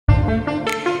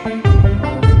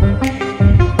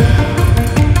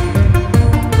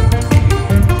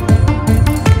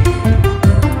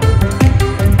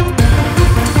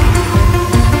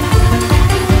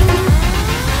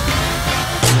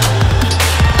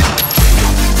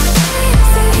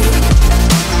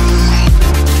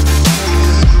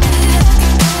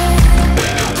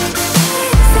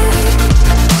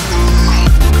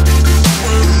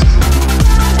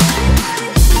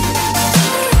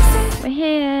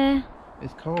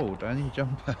Cold, I need a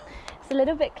jumper. It's a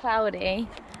little bit cloudy.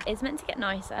 It's meant to get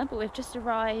nicer, but we've just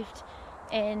arrived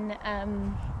in,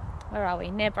 where are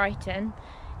we? Near Brighton,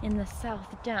 in the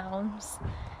South Downs,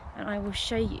 and I will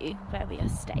show you where we are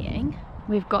staying.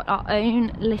 We've got our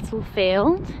own little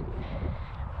field,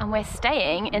 and we're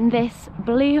staying in this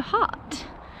blue hut,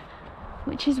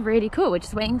 which is really cool. We're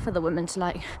just waiting for the woman to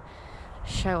like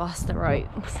show us the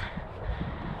ropes.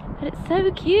 But it's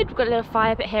so cute. We've got a little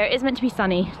fire pit here. It is meant to be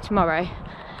sunny tomorrow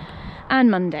and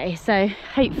Monday, so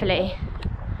hopefully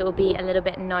it will be a little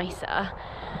bit nicer.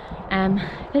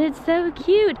 But it's so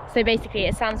cute. So basically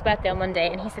it's Sam's birthday on Monday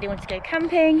and he said he wanted to go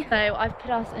camping, so I've put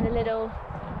us in a little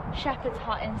shepherd's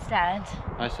hut instead.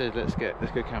 I said let's go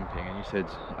camping, and you said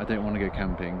I don't want to go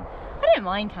camping. I don't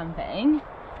mind camping.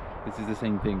 This is the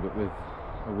same thing but with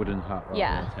a wooden hut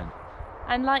rather than a tent.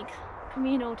 And like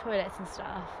communal toilets and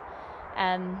stuff.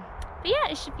 But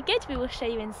yeah, it should be good. We will show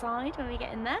you inside when we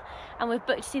get in there. And we've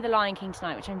booked to see the Lion King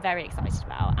tonight, which I'm very excited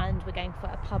about. And we're going for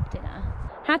a pub dinner.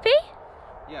 Happy?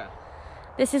 Yeah.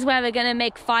 This is where we're gonna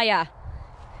make fire.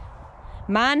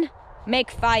 Man, make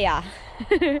fire.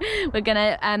 We're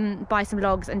gonna buy some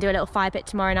logs and do a little fire pit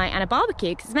tomorrow night and a barbecue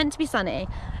because it's meant to be sunny.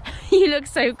 You look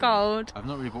so cold. I've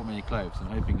not really bought many clothes. I'm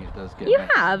hoping it does get better.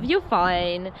 Have, you're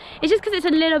fine. It's just because it's a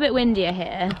little bit windier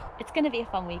here. It's gonna be a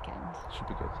fun weekend. Should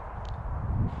be good.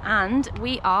 And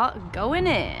we are going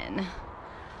in.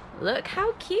 Look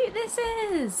how cute this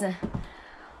is.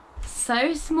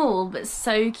 So small but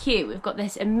so cute. We've got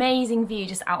this amazing view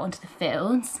just out onto the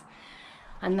fields,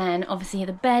 and then obviously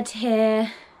the bed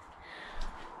here,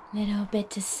 little bit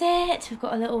to sit. We've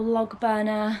got a little log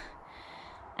burner,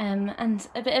 and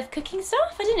a bit of cooking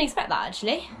stuff. I didn't expect that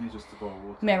actually. Just a bowl of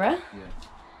water. Mirror. Yeah.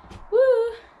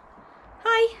 Woo.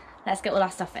 Hi. Let's get all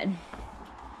our stuff in.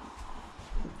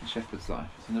 Shepherd's Life.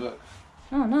 It's in the book.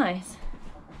 Oh, nice.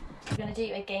 We're going to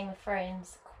do a Game of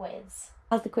Thrones quiz.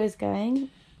 How's the quiz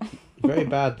going? Very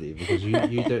badly, because you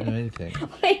don't know anything.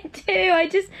 I do. I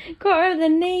just can't remember the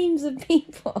names of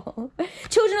people.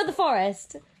 Children of the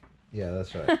Forest. Yeah,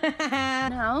 that's right.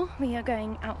 Now we are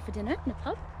going out for dinner in a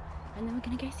pub, and then we're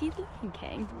going to go see the Lion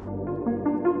King.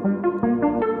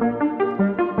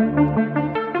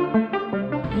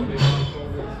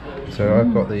 So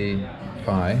I've got the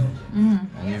pie, and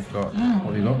you've got,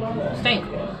 what have you got? Steak.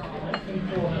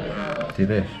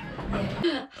 Delish.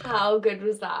 How good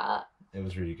was that? It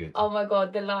was really good. Oh my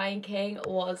god, The Lion King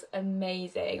was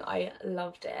amazing. I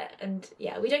loved it. And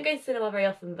yeah, we don't go to cinema very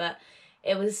often, but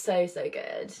it was so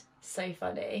good. So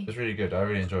funny. It was really good. I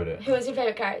really enjoyed it. Who was your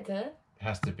favourite character? It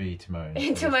has to be Timon.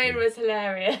 Timon was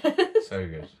hilarious. So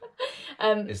good.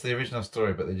 It's the original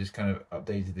story, but they just kind of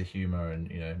updated the humour,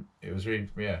 and you know, it was really,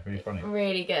 really funny.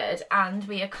 Really good. And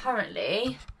we are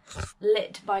currently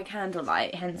lit by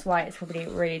candlelight, hence why it's probably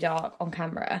really dark on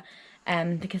camera.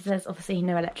 Because there's obviously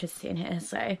no electricity in here,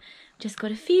 so just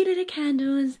got a few little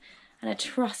candles and a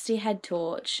trusty head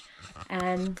torch.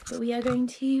 But we are going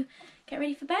to get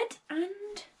ready for bed and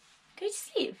go to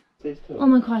sleep. Oh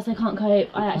my Christ, I can't cope.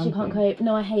 I actually can't cope.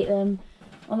 No, I hate them.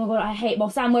 Oh my god, I hate. Well,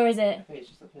 Sam, where is it? Okay, it's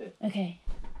just up here. Okay.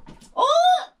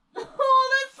 Oh! Oh,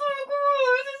 that's so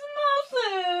gross. It's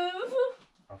massive.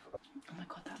 Oh my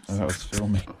god, That was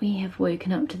filming. We have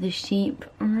woken up to the sheep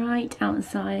right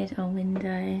outside our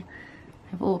window.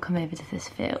 They've all come over to this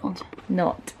field.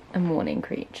 Not a morning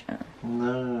creature.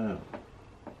 No.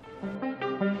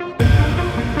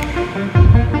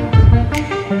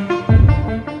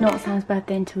 Not Sam's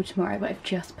birthday until tomorrow, but I've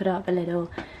just put up a little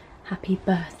happy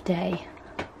birthday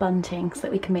bunting so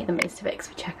that we can make the most of it because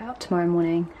we check out tomorrow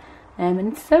morning. And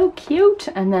it's so cute.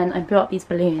 And then I blew up these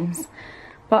balloons.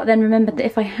 But then remembered that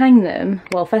if I hang them,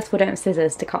 well, first of all, I don't have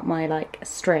scissors to cut my like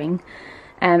string.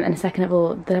 And second of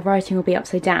all, the writing will be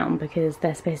upside down because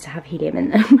they're supposed to have helium in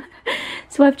them.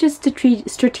 So I've just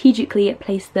strategically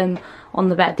placed them on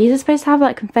the bed. These are supposed to have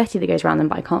like confetti that goes around them,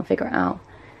 but I can't figure it out.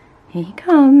 Here he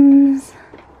comes.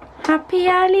 Happy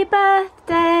early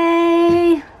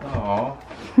birthday! Aww.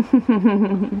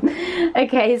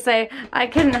 Okay, so I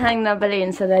couldn't hang the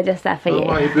balloons, so they're just there for you.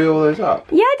 Why, you blew all those up?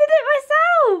 Yeah, I did it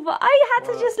myself. I had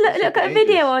to just look at a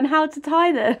video on how to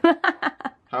tie them.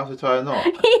 How to tie a knot?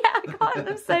 Yeah, I got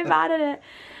them so bad at it.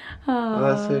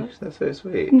 Oh, that's so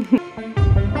sweet.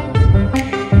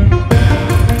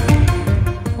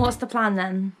 What's the plan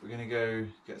then? We're gonna go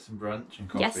get some brunch and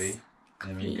coffee. Yes.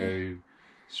 And then we go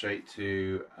straight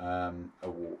to a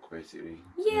walk, basically.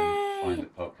 Yay! Find the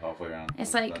pub halfway around.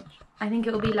 It's like, I think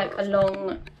it will be like a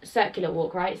long circular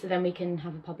walk, right? So then we can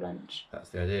have a pub lunch. That's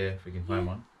the idea, if we can find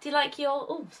one. Do you like your...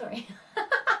 Oh, sorry.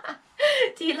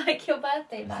 Do you like your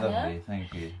birthday banner? Lovely,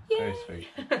 thank you. Yay. Very sweet.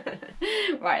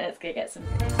 Right, let's go get some.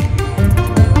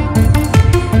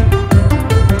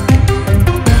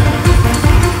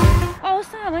 Oh,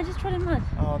 Sam, I just trod in mud.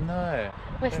 Oh no.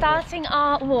 We're starting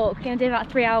our walk. We're going to do about a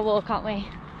 3-hour walk, aren't we?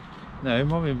 No, it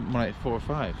might be more like 4 or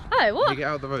 5. Oh, what? If you get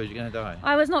out of the road, you're going to die.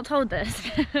 I was not told this.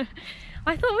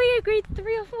 I thought we agreed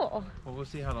 3 or 4. Well, we'll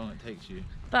see how long it takes you.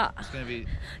 But it's going to be...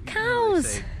 Cows!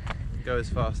 Say, go as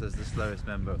fast as the slowest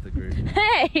member of the group.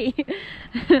 Hey!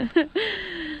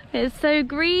 It's so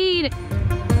green.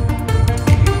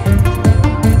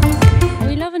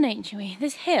 We love a nature.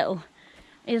 This hill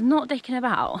is not dicking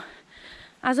about.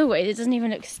 As always, it doesn't even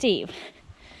look steep.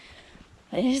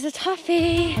 But it is a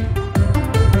toughie.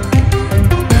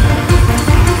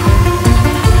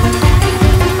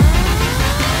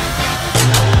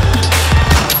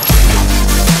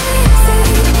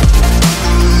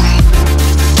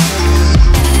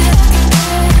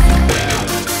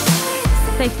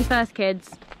 Safety first, kids.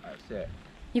 That's it.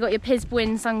 You got your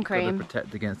Pisbwin sun cream. Got to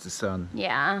protect against the sun.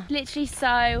 Yeah, literally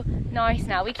so nice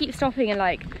now. We keep stopping and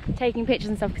like taking pictures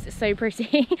and stuff because it's so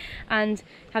pretty and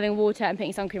having water and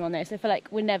putting sun cream on there. So I feel like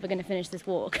we're never going to finish this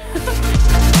walk.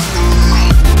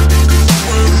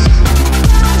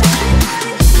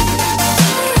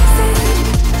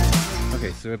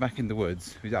 Okay, so we're back in the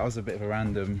woods. That was a bit of a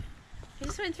random... We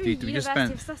just went through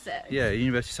University of Sussex. Yeah,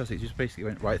 University of Sussex. Just basically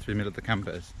went right through the middle of the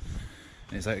campus.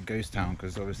 And it's like a ghost town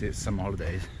because obviously it's summer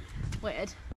holidays.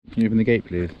 Weird. Can you open the gate,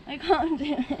 please? I can't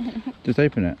do it. Just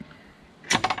open it.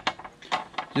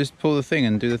 Just pull the thing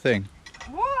and do the thing.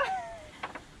 What?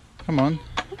 Come on,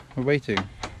 we're waiting.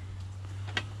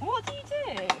 What do you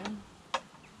do?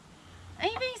 Are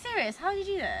you being serious? How do you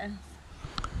do this?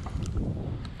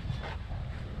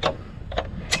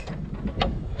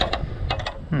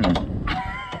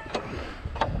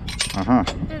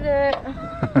 Did it? I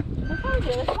told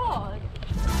you, it's hard.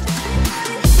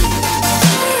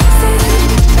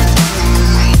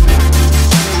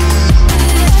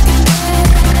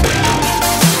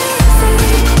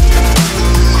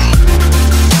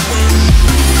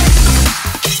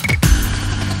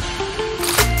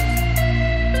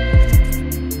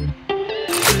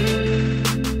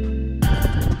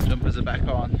 Jumpers are back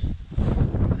on.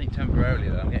 I think temporarily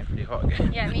though, I'm getting pretty hot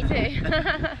again. Yeah, me too.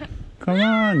 Come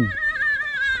on!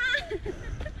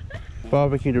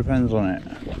 Barbecue depends on it.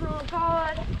 Oh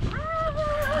god.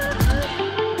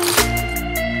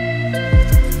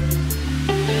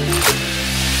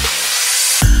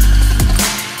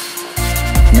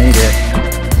 Made it.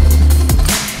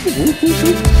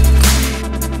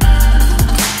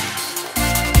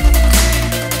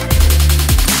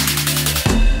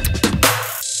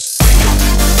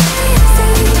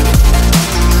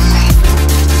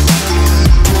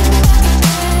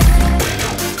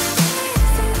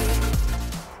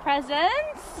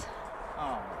 Presents?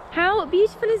 Oh. How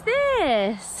beautiful is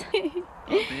this? Got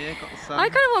the sun. I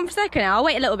kind of want Prosecco now. I'll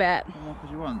wait a little bit. What more could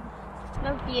you want?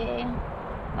 Love you.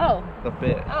 Oh. The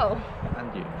bit. Oh.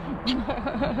 And you.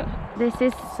 This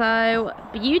is so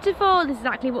beautiful. This is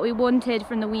exactly what we wanted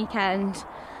from the weekend.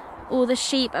 All the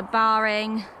sheep are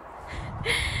baaing.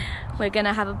 We're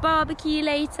gonna have a barbecue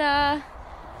later.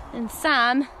 And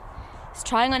Sam is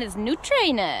trying on his new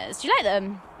trainers. Do you like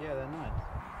them? Yeah, they're nice.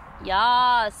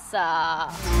 Yes.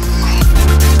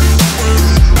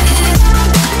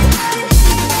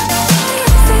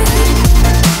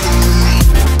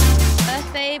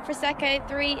 Birthday Prosecco,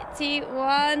 3, 2,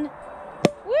 1.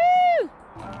 Woo!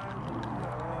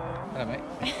 Hello, mate.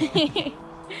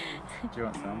 Do you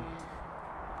want some?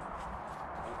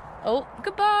 Oh,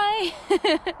 goodbye.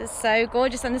 It's so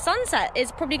gorgeous, and the sunset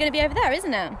is probably going to be over there,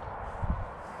 isn't it?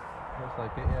 Looks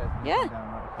like it, yeah. Yeah.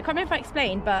 I can't remember if I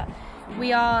explained, but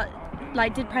we are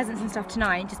did presents and stuff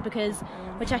tonight just because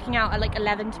we're checking out at like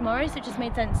 11 tomorrow, so it just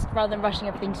made sense rather than rushing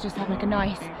everything to just have like a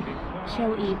nice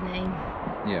chill evening.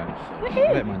 Yeah.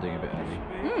 I don't mind doing a bit early.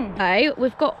 So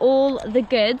we've got all the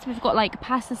goods. We've got like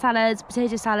pasta salads,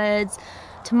 potato salads,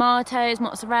 tomatoes,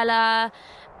 mozzarella,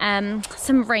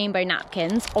 some rainbow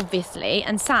napkins, obviously,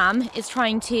 and Sam is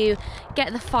trying to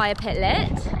get the fire pit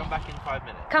lit. Come back in 5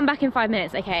 minutes. Come back in 5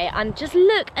 minutes, okay, and just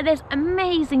look at this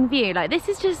amazing view. Like, this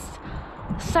is just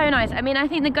So nice. I mean, I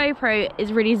think the GoPro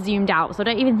is really zoomed out, so I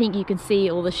don't even think you can see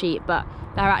all the sheep, but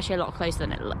they're actually a lot closer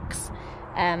than it looks.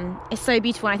 It's so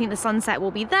beautiful, and I think the sunset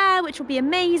will be there, which will be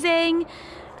amazing.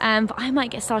 But I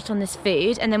might get started on this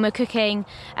food, and then we're cooking,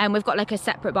 we've got like a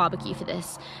separate barbecue for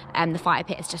this, the fire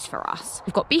pit is just for us.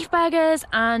 We've got beef burgers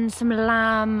and some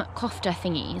lamb kofta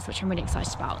thingies, which I'm really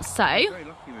excited about. So we're very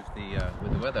lucky with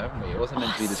the weather, haven't we? It wasn't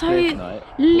meant to be this clear tonight.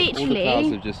 Literally, all the clouds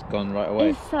have just gone right away.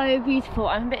 It's so beautiful.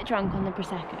 I'm a bit drunk on the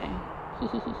prosecco.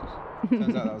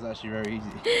 Turns out that was actually very easy.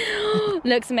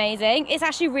 Looks amazing. It's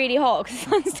actually really hot because the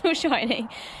sun's still shining.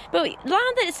 But now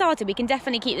that it started, we can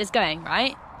definitely keep this going,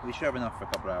 right? We should have enough for a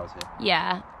couple of hours here.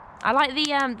 Yeah. I like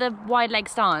the wide leg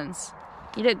stance.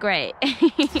 You look great.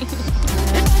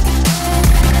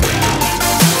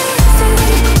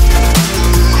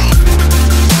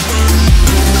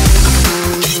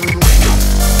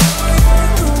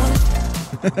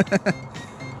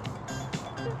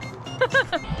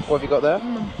 What have you got there?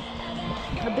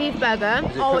 A beef burger.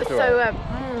 Oh, it's so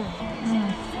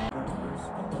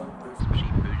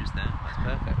cheap food just there. That's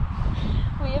perfect.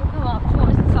 We have come up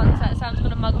towards the sunset. Sam's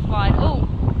got a mug of wine. Oh,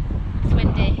 it's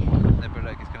windy. No, but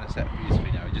look, it's going to set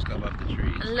beautifully now. We just got above the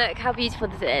trees. Look how beautiful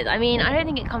this is. I mean, I don't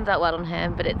think it comes out well on here,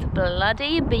 but it's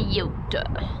bloody beautiful.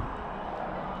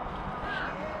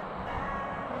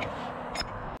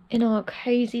 In our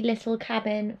cozy little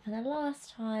cabin for the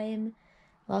last time,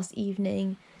 last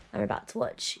evening, I'm about to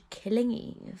watch Killing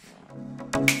Eve.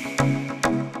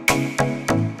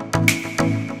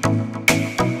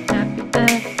 Happy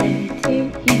birthday to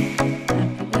you,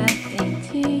 happy birthday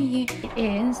to you. It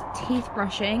is teeth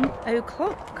brushing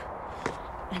o'clock,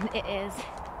 and it is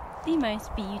the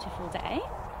most beautiful day.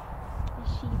 The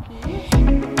sheepies.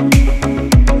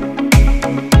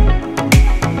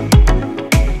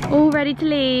 All ready to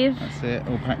leave. That's it,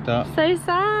 all packed up. So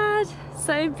sad,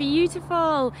 so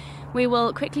beautiful. We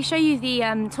will quickly show you the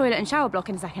toilet and shower block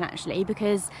in a second, actually,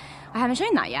 because I haven't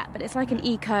shown that yet, but it's like an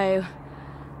eco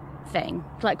thing,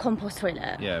 like compost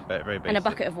toilet. Yeah, very basic. And a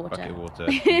bucket of water. Bucket of water.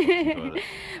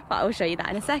 But I will show you that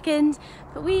in a second.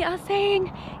 But we are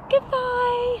saying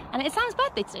goodbye. And it's Sam's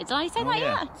birthday today. Did I say that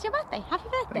yet? It's your birthday. Happy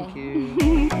birthday. Thank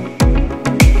you.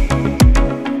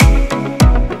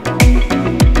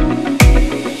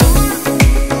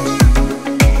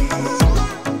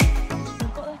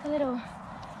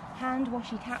 Hand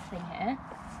washy tap thing here,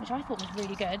 which I thought was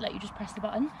really good. Like, you just press the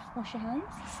button, wash your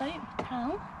hands, soap,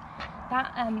 towel.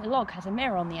 That log has a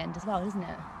mirror on the end as well, doesn't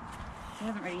it? I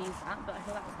haven't really used that, but I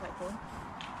thought that was quite cool.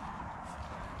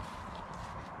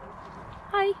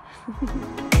 Hi.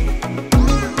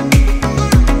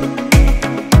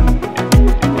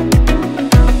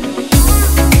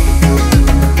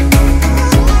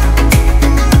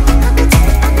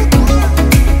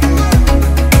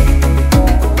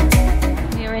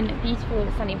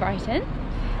 Sunny Brighton,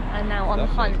 and now on the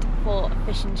hunt for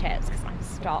fish and chips because I'm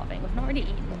starving. We've not really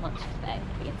eaten much today.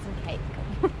 We've eaten some cake.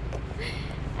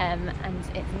 And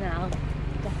it's now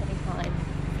definitely time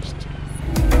for fish and chips.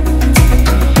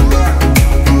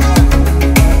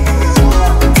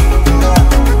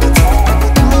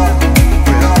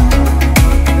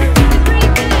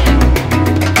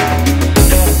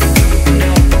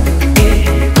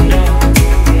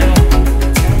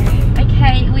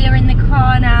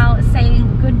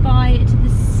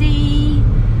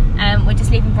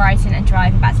 Brighton and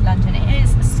driving back to London. It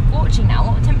is scorching now.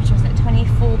 What temperature is it?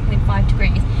 24.5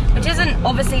 degrees, which isn't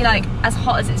obviously like as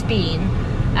hot as it's been,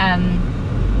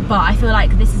 but I feel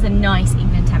like this is a nice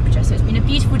evening temperature. So it's been a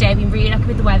beautiful day. We've been really lucky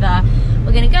with the weather.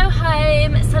 We're gonna go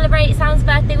home, celebrate Sam's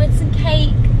birthday with some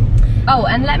cake. Oh,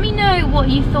 and let me know what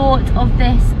you thought of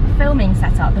this filming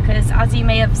setup, because as you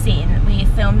may have seen, we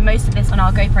filmed most of this on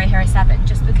our GoPro Hero 7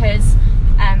 just because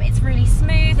it's really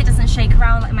smooth, it doesn't shake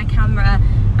around like my camera,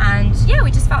 and yeah,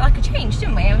 we just felt like a change,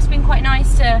 didn't we? It's been quite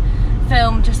nice to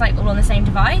film just like all on the same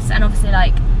device, and obviously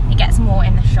like it gets more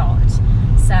in the shot.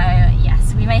 So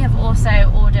yes, we may have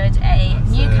also ordered a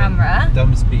new camera.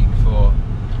 Dumb speak for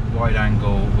wide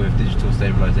angle with digital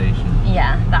stabilisation.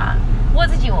 Yeah, that. What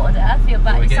did you order for your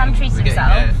birthday? Sam treated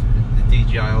himself. The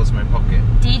DJI Osmo Pocket.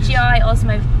 DJI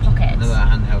Osmo Pocket. Another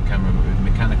handheld camera but with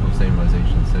mechanical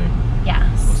stabilisation, so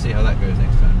yes, we'll see how that goes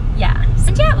next time. Yeah.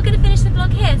 And yeah, we're going to finish the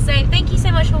vlog here. So thank you so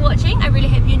much for watching. I really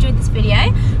hope you enjoyed this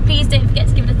video. Please don't forget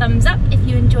to give it a thumbs up if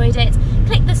you enjoyed it.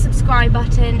 Click the subscribe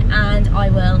button, and I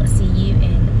will see you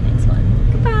in